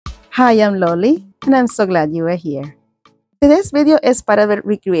Hi, I'm Loli, and I'm so glad you are here. Today's video is part of a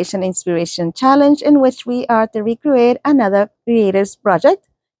Recreation Inspiration Challenge in which we are to recreate another creator's project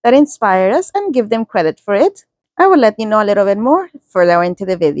that inspired us and give them credit for it. I will let you know a little bit more further into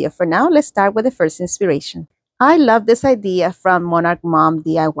the video. For now, let's start with the first inspiration. I love this idea from Monarch Mom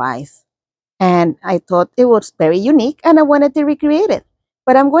DIYs, and I thought it was very unique and I wanted to recreate it.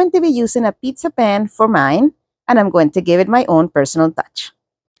 But I'm going to be using a pizza pan for mine, and I'm going to give it my own personal touch.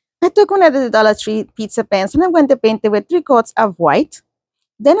 I took one of the Dollar Tree pizza pans and I'm going to paint it with 3 coats of white.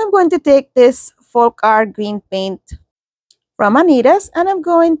 Then I'm going to take this folk art green paint from Anita's and I'm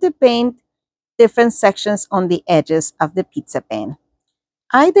going to paint different sections on the edges of the pizza pan.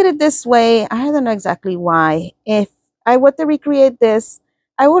 I did it this way. I don't know exactly why. If I were to recreate this,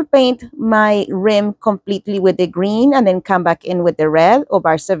 I would paint my rim completely with the green and then come back in with the red or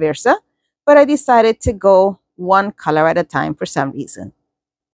vice versa. But I decided to go one color at a time for some reason.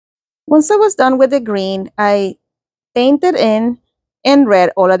 Once I was done with the green, I painted in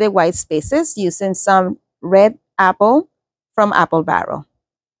red all of the white spaces using some red apple from Apple Barrel.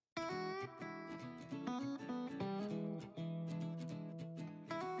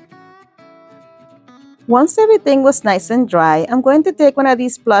 Once everything was nice and dry, I'm going to take one of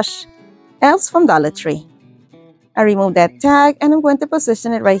these plush elves from Dollar Tree. I removed that tag and I'm going to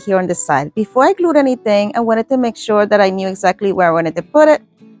position it right here on the side. Before I glued anything, I wanted to make sure that I knew exactly where I wanted to put it.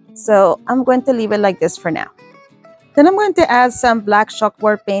 So I'm going to leave it like this for now. Then I'm going to add some black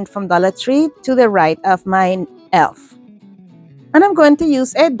chalkboard paint from Dollar Tree to the right of my elf. And I'm going to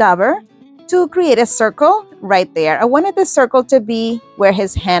use a dauber to create a circle right there. I wanted the circle to be where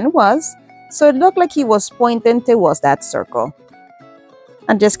his hand was, so it looked like he was pointing towards that circle.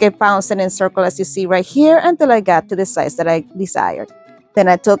 And just keep bouncing in circle as you see right here until I got to the size that I desired. Then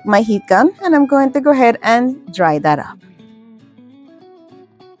I took my heat gun and I'm going to go ahead and dry that up.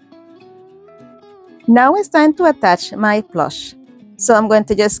 Now it's time to attach my plush. So I'm going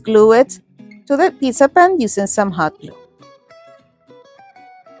to just glue it to the pizza pan using some hot glue.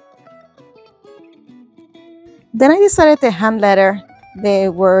 Then I decided to hand letter the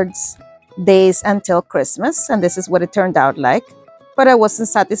words days until Christmas, and this is what it turned out like. But I wasn't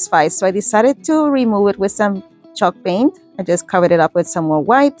satisfied, so I decided to remove it with some chalk paint. I just covered it up with some more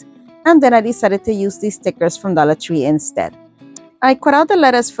white, and then I decided to use these stickers from Dollar Tree instead. I cut out the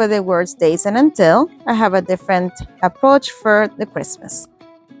letters for the words days and until. I have a different approach for the Christmas.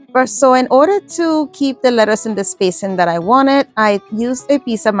 So in order to keep the letters in the spacing that I wanted, I used a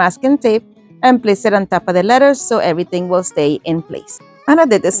piece of masking tape and placed it on top of the letters so everything will stay in place. And I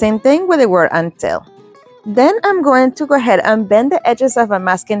did the same thing with the word until. Then I'm going to go ahead and bend the edges of my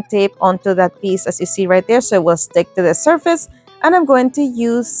masking tape onto that piece as you see right there so it will stick to the surface. And I'm going to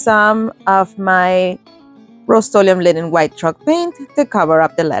use some of my Rust-Oleum linen white chalk paint to cover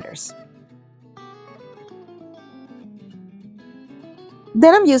up the letters.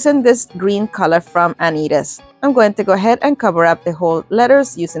 Then I'm using this green color from Anita's. I'm going to go ahead and cover up the whole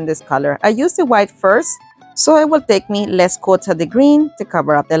letters using this color. I used the white first, so it will take me less coats of the green to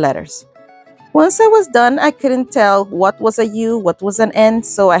cover up the letters. Once I was done, I couldn't tell what was a U, what was an N,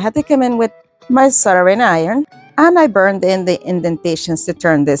 so I had to come in with my soldering iron and I burned in the indentations to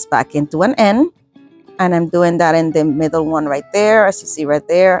turn this back into an N. And I'm doing that in the middle one right there, as you see right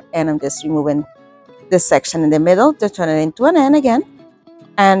there. And I'm just removing the section in the middle to turn it into an N again.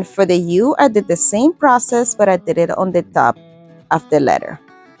 And for the U, I did the same process, but I did it on the top of the letter.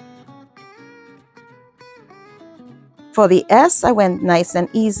 For the S, I went nice and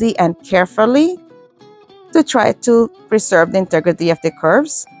easy and carefully to try to preserve the integrity of the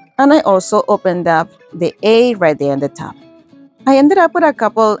curves. And I also opened up the A right there on the top. I ended up with a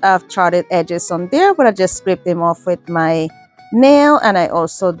couple of charted edges on there, but I just scraped them off with my nail, and I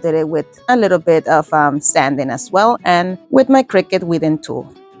also did it with a little bit of sanding as well, and with my Cricut weeding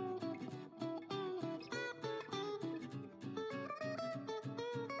tool.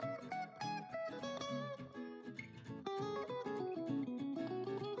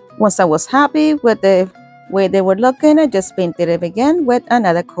 Once I was happy with the way they were looking, I just painted it again with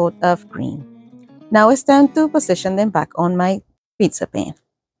another coat of green. Now it's time to position them back on my pizza pan.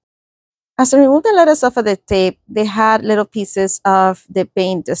 As I removed the letters off of the tape, they had little pieces of the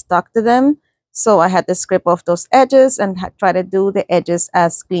paint stuck to them. So I had to scrape off those edges and try to do the edges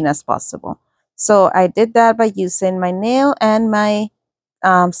as clean as possible. So I did that by using my nail and my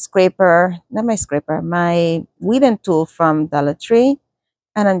my weeding tool from Dollar Tree.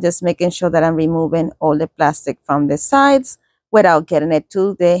 And I'm just making sure that I'm removing all the plastic from the sides without getting it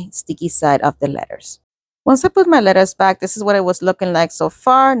to the sticky side of the letters. Once I put my letters back, this is what it was looking like so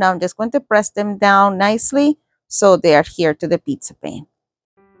far. Now I'm just going to press them down nicely so they adhere to the pizza pan.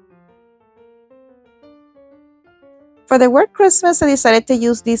 For the word Christmas, I decided to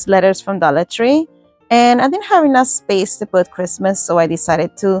use these letters from Dollar Tree. And I didn't have enough space to put Christmas, so I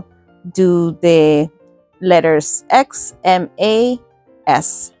decided to do the letters XMAS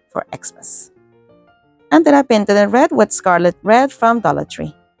for Xmas. And then I painted it red with Scarlet Red from Dollar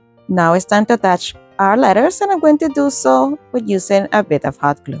Tree. Now it's time to attach our letters, and I'm going to do so with using a bit of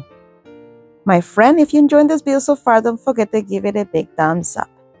hot glue. My friend, if you enjoyed this video so far, don't forget to give it a big thumbs up.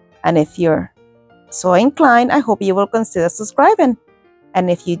 And if you're so inclined, I hope you will consider subscribing.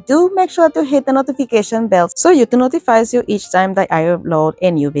 And if you do, make sure to hit the notification bell so YouTube notifies you each time that I upload a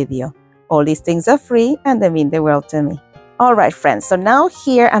new video. All these things are free and they mean the world to me. Alright friends, so now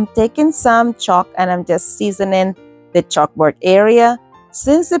here I'm taking some chalk and I'm just seasoning the chalkboard area.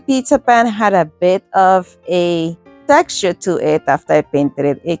 Since the pizza pan had a bit of a texture to it after I painted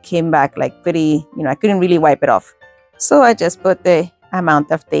it, it came back like pretty, I couldn't really wipe it off. So I just put the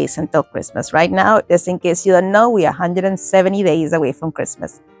amount of days until Christmas. Right now, just in case you don't know, we are 170 days away from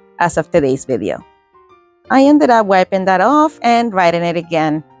Christmas as of today's video. I ended up wiping that off and writing it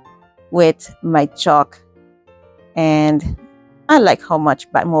again with my chalk. And I like how much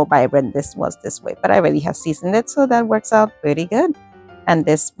more vibrant this was this way, but I already have seasoned it, so that works out pretty good. And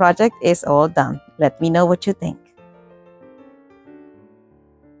this project is all done. Let me know what you think.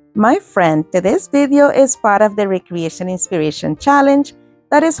 My friend, today's video is part of the Recreation Inspiration Challenge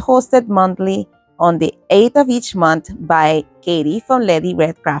that is hosted monthly on the 8th of each month by Katie from Lady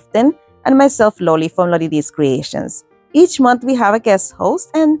Red Crafting and myself, Loli from Loli D's Creations. Each month we have a guest host,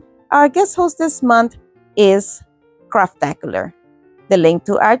 and our guest host this month is Craftacular. The link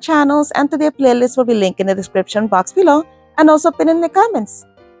to our channels and to their playlist will be linked in the description box below and also pinned in the comments.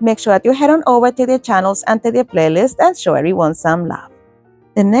 Make sure that you head on over to their channels and to their playlist and show everyone some love.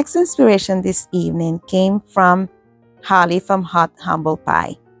 The next inspiration this evening came from Holly from Hot Humble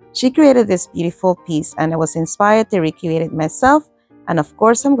Pie. She created this beautiful piece and I was inspired to recreate it myself, and of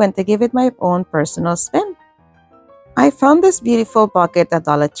course I'm going to give it my own personal spin. I found this beautiful bucket at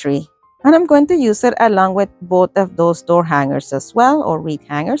Dollar Tree and I'm going to use it along with both of those door hangers as well, or reed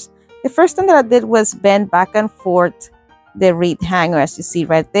hangers. The first thing that I did was bend back and forth the reed hanger, as you see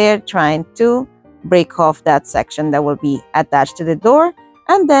right there, trying to break off that section that will be attached to the door.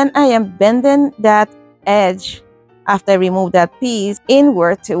 And then I am bending that edge after I remove that piece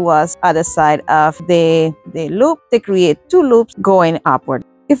inward towards the other side of the loop to create two loops going upward.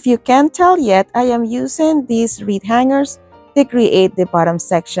 If you can't tell yet, I am using these reed hangers to create the bottom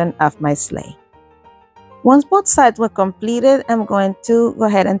section of my sleigh. Once both sides were completed, I'm going to go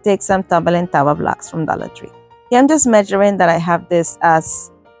ahead and take some tumbling tower blocks from Dollar Tree. Here I'm just measuring that I have this as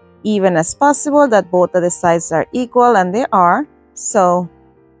even as possible, that both of the sides are equal, and they are. So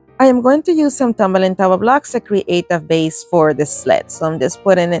I am going to use some tumbling tower blocks to create a base for the sled. So I'm just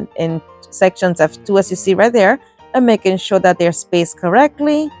putting it in sections of 2, as you see right there, and making sure that they're spaced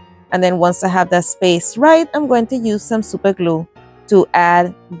correctly. And then once I have that space right, I'm going to use some super glue to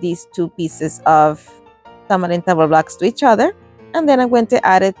add these two pieces of tumbling tower blocks to each other. And then I'm going to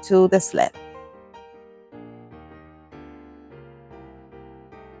add it to the sled.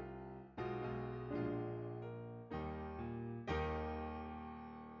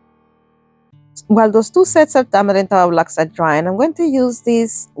 While those two sets of tumbling tower blocks are drying, I'm going to use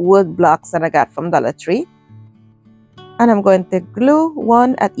these wood blocks that I got from Dollar Tree. And I'm going to glue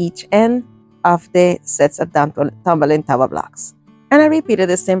one at each end of the sets of tumbling tower blocks. And I repeated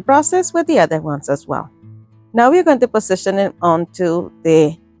the same process with the other ones as well. Now we're going to position it onto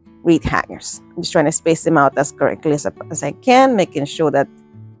the reed hangers. I'm just trying to space them out as correctly as I can, making sure that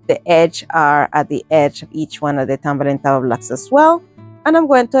the edge are at the edge of each one of the tumbling tower blocks as well. And I'm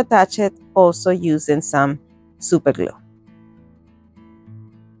going to attach it also using some super glue.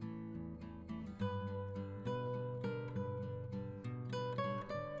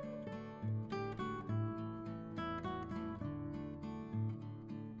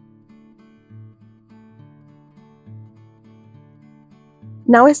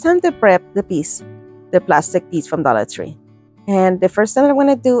 Now it's time to prep the piece, the plastic piece from Dollar Tree. And the first thing I'm going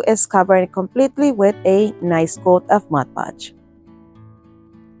to do is cover it completely with a nice coat of Mod Podge.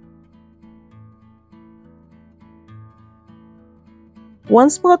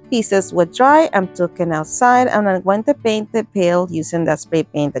 Once both pieces were dry, I'm taking outside and I'm going to paint the pail using that spray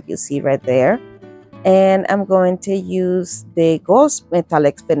paint that you see right there. And I'm going to use the gold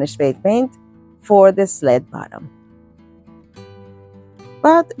metallic finish spray paint for the sled bottom.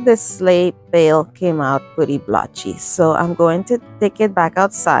 But the sleigh pail came out pretty blotchy, so I'm going to take it back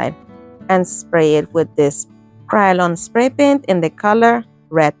outside and spray it with this Krylon spray paint in the color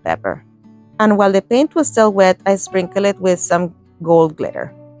Red Pepper. And while the paint was still wet, I sprinkled it with some gold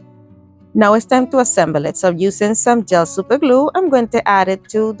glitter. Now it's time to assemble it. So using some gel super glue, I'm going to add it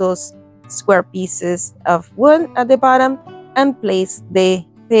to those square pieces of wood at the bottom and place the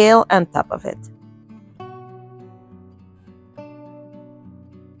tail on top of it.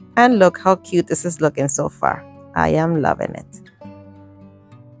 And look how cute this is looking so far. I am loving it.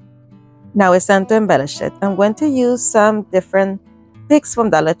 Now it's time to embellish it. I'm going to use some different picks from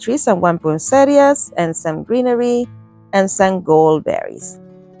Dollar Tree, some one poinsettias and some greenery and some gold berries.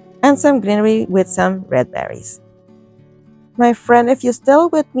 And some greenery with some red berries. My friend, if you're still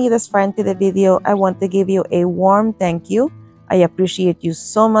with me this far into the video, I want to give you a warm thank you. I appreciate you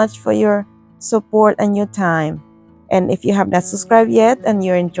so much for your support and your time. And if you have not subscribed yet and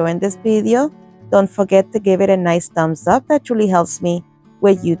you're enjoying this video, don't forget to give it a nice thumbs up. That truly helps me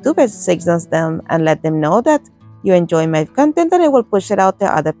with YouTube. It signals them and let them know that you enjoy my content, and I will push it out to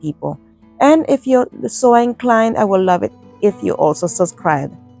other people. And if you're so inclined, I will love it if you also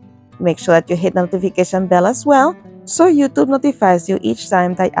subscribe. Make sure that you hit the notification bell as well, so YouTube notifies you each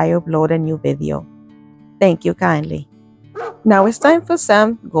time that I upload a new video. Thank you kindly. Now it's time for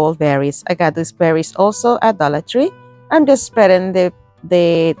some gold berries. I got these berries also at Dollar Tree. I'm just spreading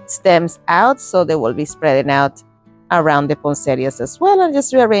the stems out, so they will be spreading out around the poinsettias as well, and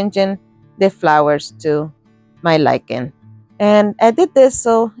just rearranging the flowers to my liking. And I did this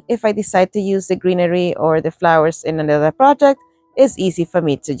so if I decide to use the greenery or the flowers in another project, it's easy for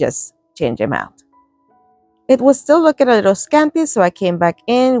me to just change them out. It was still looking a little scanty, so I came back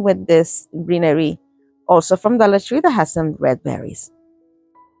in with this greenery also from Dollar Tree that has some red berries.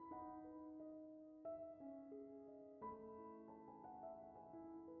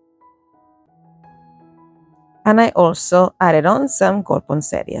 And I also added on some gold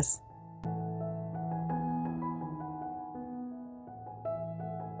poinsettias.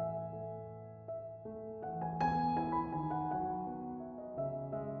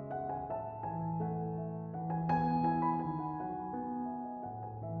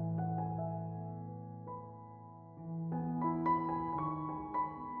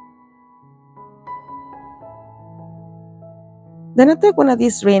 Then I took one of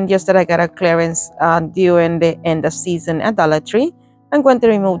these reindeers that I got at clearance during the end of season at Dollar Tree. I'm going to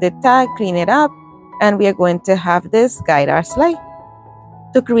remove the tag, clean it up, and we are going to have this guide our sleigh.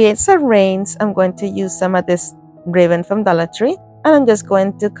 To create some reins, I'm going to use some of this ribbon from Dollar Tree, and I'm just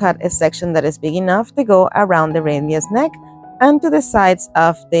going to cut a section that is big enough to go around the reindeer's neck and to the sides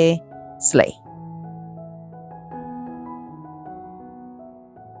of the sleigh.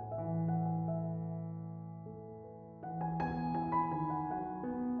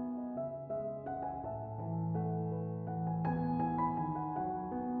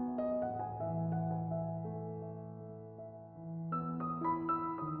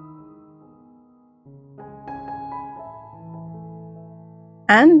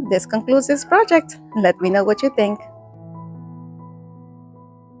 And this concludes this project. Let me know what you think.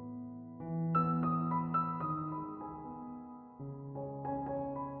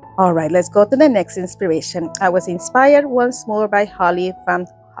 All right, let's go to the next inspiration. I was inspired once more by Holly from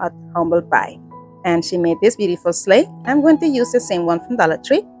Hot Humble Pie, and she made this beautiful sleigh. I'm going to use the same one from Dollar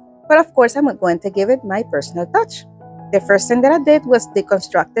Tree, but of course I'm going to give it my personal touch. The first thing that I did was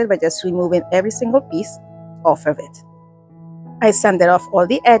deconstruct it by just removing every single piece off of it. I sanded off all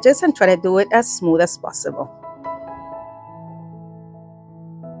the edges and try to do it as smooth as possible.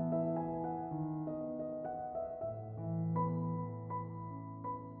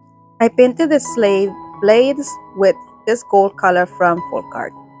 I painted the sleigh blades with this gold color from Folk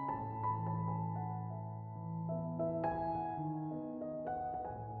Art.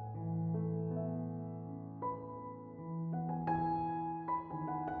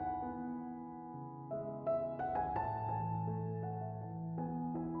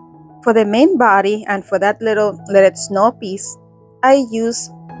 For the main body and for that little Let It Snow piece, I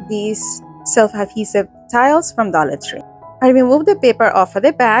use these self-adhesive tiles from Dollar Tree. I removed the paper off of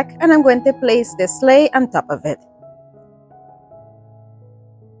the back and I'm going to place the sleigh on top of it.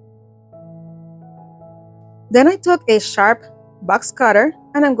 Then I took a sharp box cutter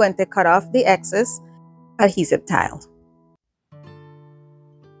and I'm going to cut off the excess adhesive tile.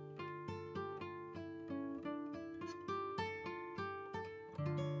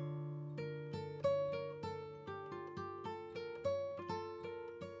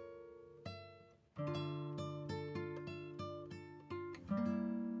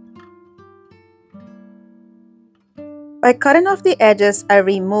 By cutting off the edges, I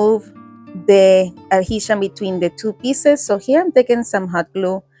remove the adhesion between the two pieces. So here I'm taking some hot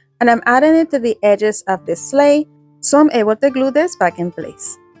glue and I'm adding it to the edges of the sleigh, so I'm able to glue this back in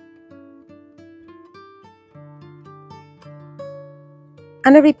place.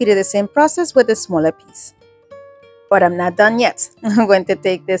 And I repeated the same process with the smaller piece. But I'm not done yet. I'm going to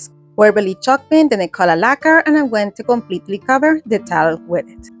take this Werbly chalk paint and a color lacquer, and I'm going to completely cover the tile with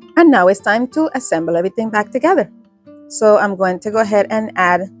it. And now it's time to assemble everything back together. So I'm going to go ahead and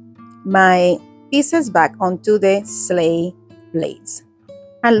add my pieces back onto the sleigh blades.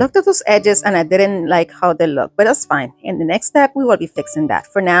 I looked at those edges and I didn't like how they look, but that's fine. In the next step, we will be fixing that.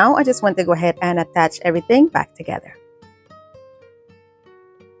 For now, I just want to go ahead and attach everything back together.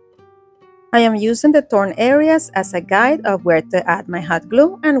 I am using the torn areas as a guide of where to add my hot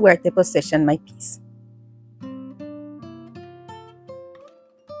glue and where to position my piece.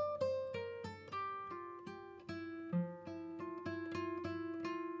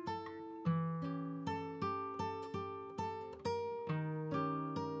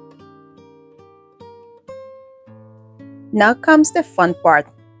 Now comes the fun part,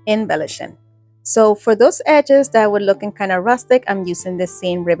 embellishing. So for those edges that were looking kind of rustic, I'm using the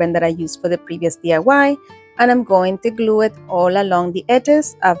same ribbon that I used for the previous DIY, and I'm going to glue it all along the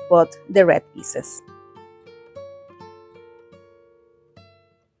edges of both the red pieces.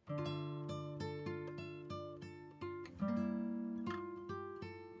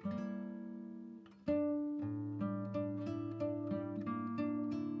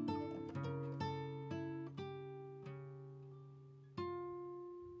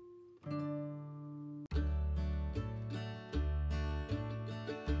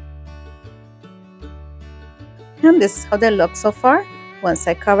 And this is how they look so far once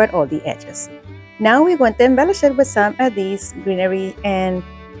I covered all the edges. Now we're going to embellish it with some of these greenery and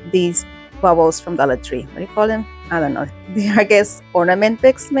these bubbles from Dollar Tree. What do you call them? I don't know. They are, I guess, ornament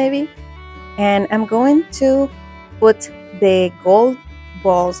picks maybe. And I'm going to put the gold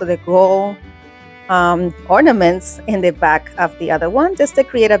balls or the gold ornaments in the back of the other one just to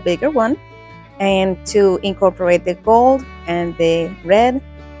create a bigger one and to incorporate the gold and the red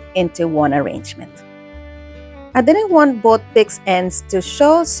into one arrangement. I didn't want both picks ends to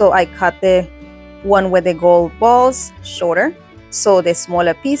show, so I cut the one with the gold balls shorter, so the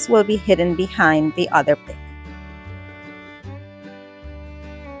smaller piece will be hidden behind the other pick.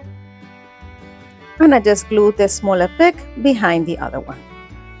 And I just glued the smaller pick behind the other one.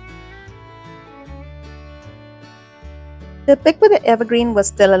 The pick with the evergreen was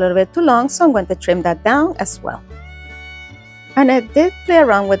still a little bit too long, so I'm going to trim that down as well. And I did play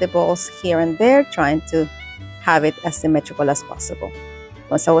around with the balls here and there, trying to have it as symmetrical as possible.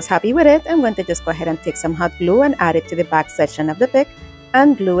 Once I was happy with it, I'm going to just go ahead and take some hot glue and add it to the back section of the pick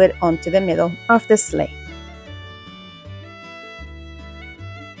and glue it onto the middle of the sleigh.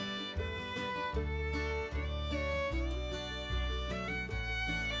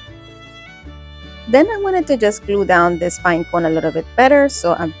 Then I wanted to just glue down this pine cone a little bit better,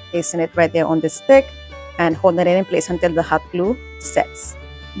 so I'm placing it right there on the stick and holding it in place until the hot glue sets.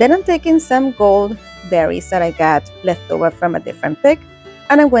 Then I'm taking some gold berries that I got left over from a different pick,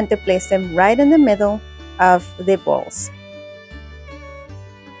 and I'm going to place them right in the middle of the balls.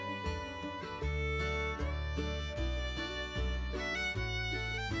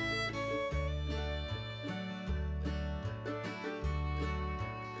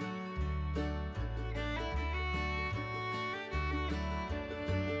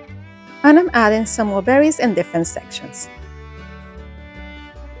 And I'm adding some more berries in different sections.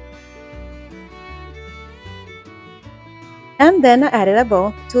 And then I added a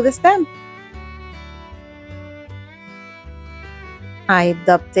bow to the stem. I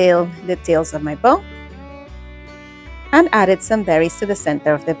dovetailed the tails of my bow and added some berries to the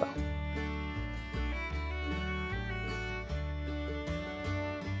center of the bow.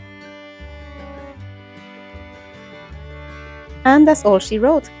 And that's all she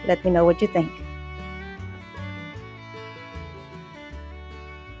wrote. Let me know what you think.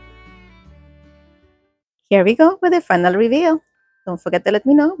 Here we go with the final reveal. Don't forget to let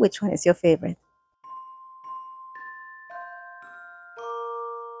me know which one is your favorite.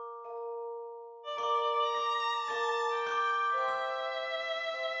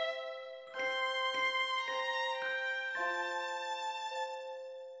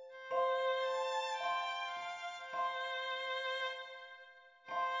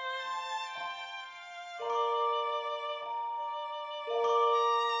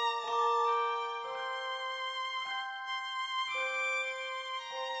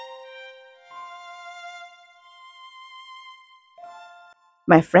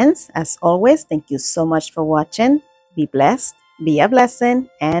 My friends, as always, thank you so much for watching. Be blessed, be a blessing,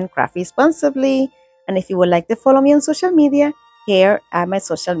 and craft responsibly. And if you would like to follow me on social media, here are my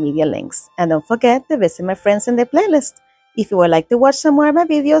social media links. And don't forget to visit my friends in the playlist. If you would like to watch some more of my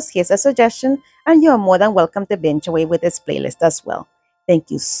videos, here's a suggestion, and you are more than welcome to binge away with this playlist as well. Thank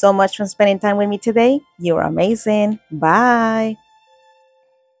you so much for spending time with me today. You're amazing. Bye.